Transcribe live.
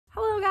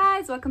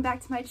guys, welcome back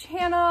to my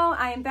channel.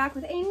 I am back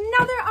with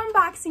another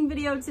unboxing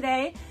video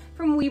today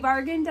from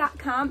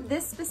WiBargain.com.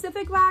 This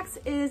specific box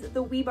is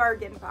the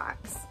WiBargain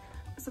Box.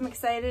 So I'm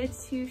excited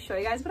to show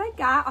you guys what I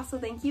got. Also,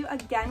 thank you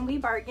again,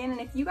 WiBargain. And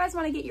if you guys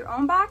want to get your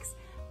own box,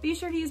 be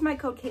sure to use my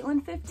code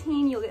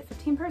Caitlin15. You'll get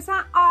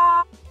 15%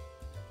 off.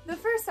 The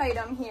first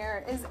item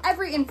here is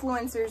every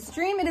influencer's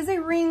dream. It is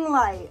a ring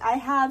light. I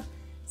have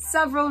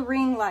several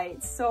ring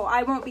lights, so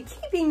I won't be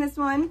keeping this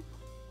one,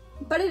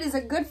 but it is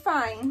a good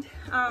find,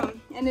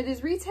 and it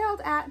is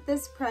retailed at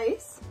this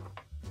price.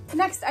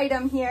 Next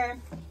item here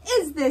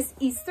is this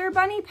Easter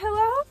bunny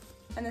pillow,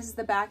 and this is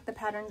the back. The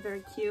pattern's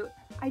very cute.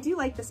 I do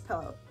like this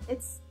pillow.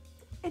 It's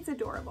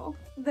adorable.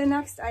 The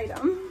next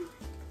item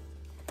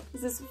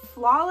is this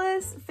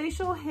flawless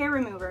facial hair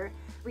remover.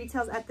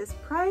 Retails at this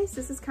price.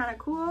 This is kind of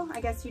cool.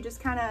 I guess you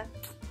just kind of,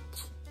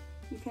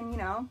 you can,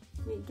 you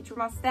get your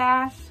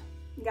mustache.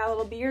 You got a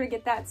little beard to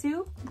get that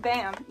too.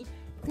 Bam.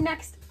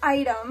 Next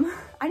item.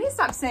 I need to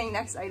stop saying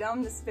next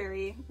item. This is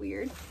very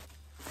weird.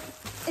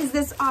 Is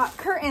this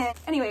curtain.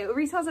 Anyway, it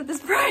retails at this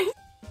price.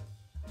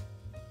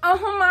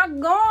 Oh my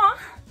god.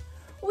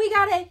 We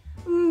got a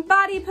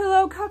body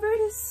pillow cover. It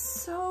is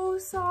so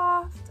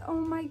soft. Oh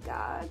my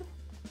god.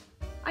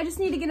 I just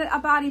need to get a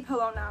body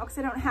pillow now because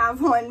I don't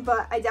have one,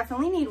 but I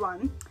definitely need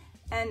one.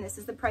 And this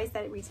is the price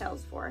that it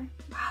retails for.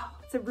 Wow,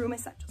 it's a room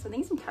essential. So I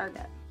think it's from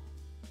Target.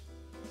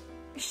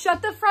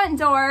 Shut the front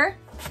door.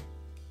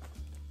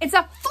 It's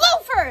a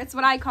floofer. It's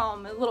what I call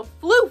them, little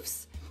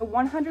floofs. A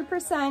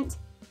 100%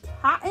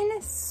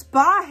 cotton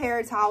spa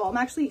hair towel. I'm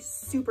actually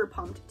super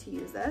pumped to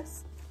use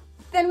this.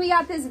 Then we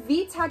got this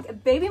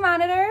VTech baby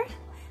monitor.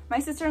 My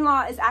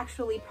sister-in-law is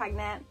actually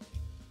pregnant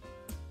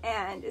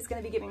and is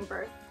gonna be giving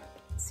birth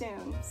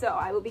soon. So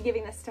I will be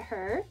giving this to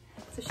her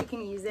so she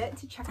can use it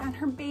to check on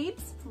her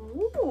babes.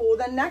 Ooh,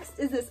 the next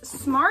is this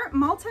smart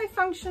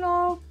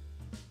multifunctional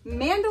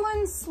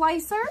mandolin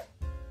slicer.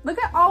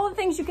 Look at all the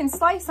things you can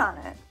slice on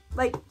it.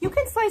 Like, you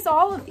can slice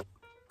all of these.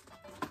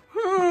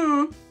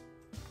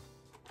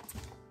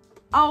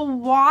 A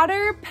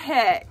water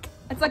pick.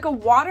 It's like a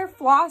water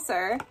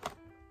flosser.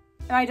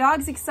 And my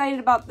dog's excited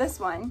about this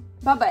one.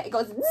 Bubba, it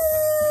goes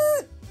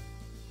zzz.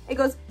 It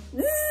goes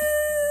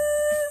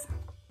zzz.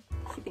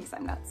 She thinks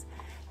I'm nuts.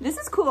 This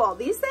is cool.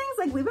 These things,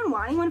 like, we've been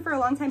wanting one for a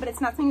long time, but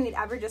it's not something we'd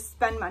ever just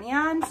spend money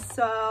on.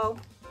 So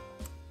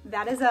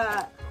that is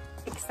a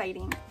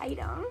exciting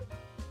item.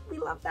 We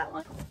love that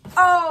one.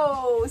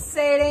 Oh,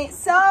 say it ain't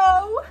so.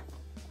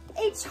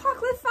 A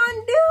chocolate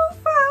fondue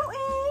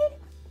fountain.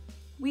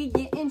 We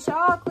getting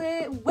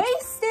chocolate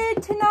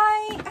wasted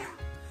tonight.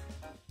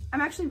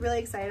 I'm actually really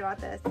excited about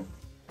this.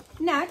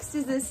 Next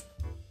is this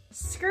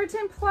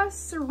Skirtin Plus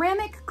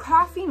ceramic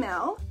coffee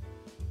mill.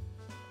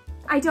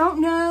 I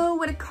don't know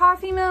what a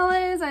coffee mill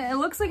is. It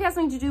looks like it has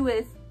something to do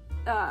with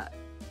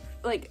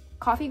like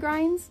coffee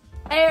grinds.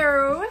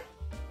 Ew.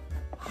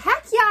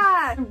 Heck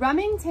yeah!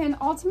 Remington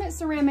Ultimate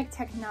Ceramic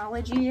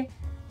Technology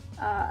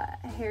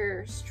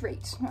hair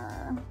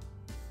straightener.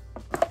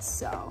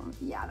 So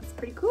yeah, that's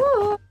pretty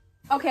cool.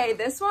 Okay,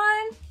 this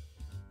one,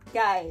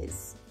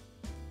 guys.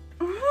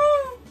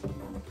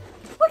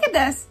 Look at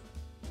this.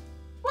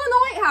 We're in the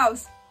White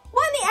House.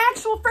 We're in the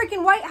actual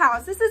freaking White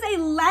House. This is a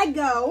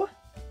Lego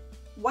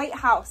White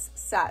House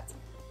set.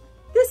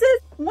 This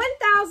is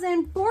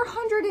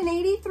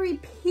 1,483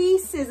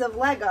 pieces of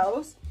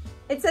Legos.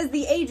 It says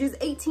the age is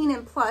 18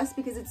 and plus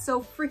because it's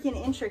so freaking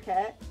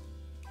intricate.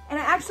 And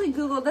I actually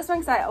Googled this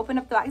one because I opened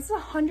up the box. This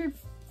is $100.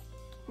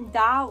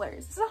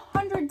 This is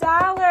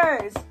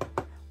 $100.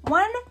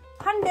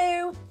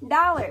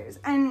 $100.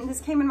 And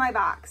this came in my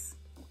box.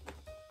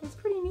 It's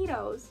pretty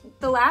neatos.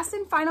 The last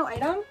and final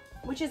item,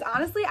 which is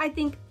honestly, I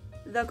think,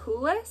 the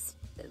coolest.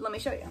 Let me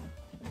show you.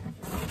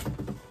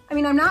 I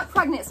mean, I'm not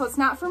pregnant, so it's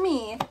not for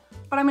me,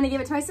 but I'm gonna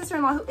give it to my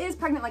sister-in-law who is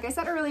pregnant, like I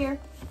said earlier.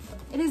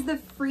 It is the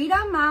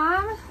Freedom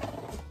Mom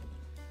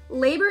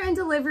Labor and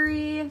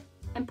Delivery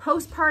and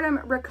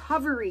Postpartum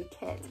Recovery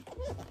Kit.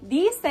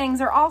 These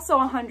things are also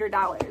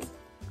 $100.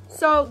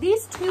 So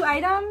these two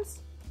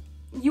items,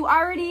 you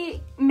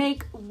already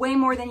make way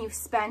more than you've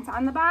spent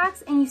on the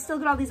box, and you still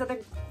get all these other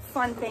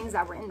fun things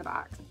that were in the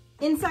box.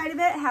 Inside of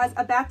it has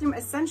a bathroom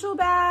essential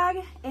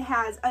bag. It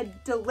has a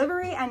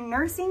delivery and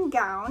nursing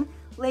gown,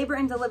 labor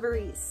and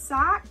delivery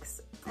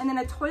socks, and then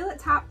a toilet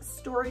top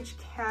storage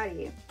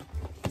caddy.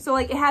 So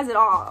like it has it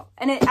all.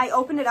 And I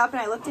opened it up and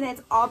I looked at it,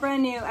 it's all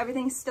brand new,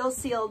 everything's still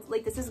sealed,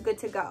 like this is good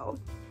to go.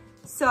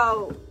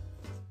 So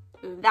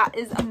that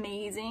is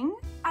amazing.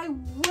 I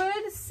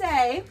would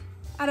say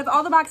out of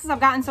all the boxes I've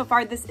gotten so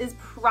far, this is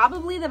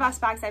probably the best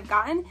box I've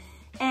gotten.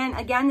 And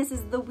again, this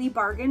is the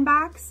WiBargain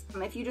Box.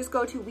 If you just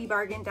go to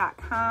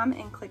WiBargain.com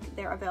and click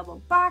their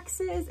available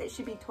boxes, it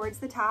should be towards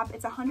the top.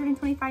 It's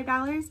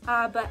 $125.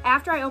 But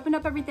after I opened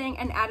up everything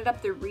and added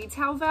up the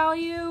retail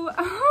value,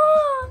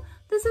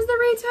 this is the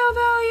retail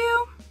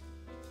value.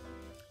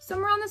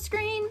 Somewhere on the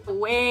screen,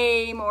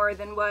 way more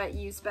than what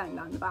you spend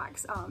on the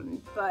box.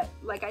 But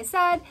like I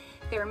said,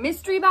 they're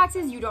mystery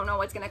boxes. You don't know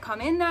what's gonna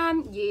come in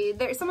them.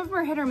 Some of them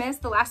are hit or miss.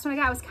 The last one I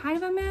got was kind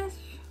of a miss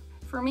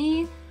for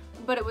me.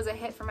 but it was a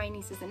hit for my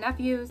nieces and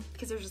nephews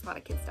because there's just a lot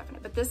of kids stuff in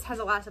it. But this has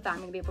a lot of stuff that I'm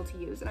gonna be able to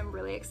use, and I'm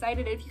really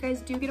excited. If you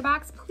guys do get a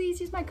box, please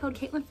use my code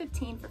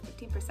Caitlin15 for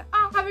 15%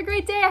 off. Have a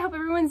great day. I hope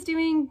everyone's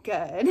doing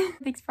good.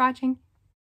 Thanks for watching.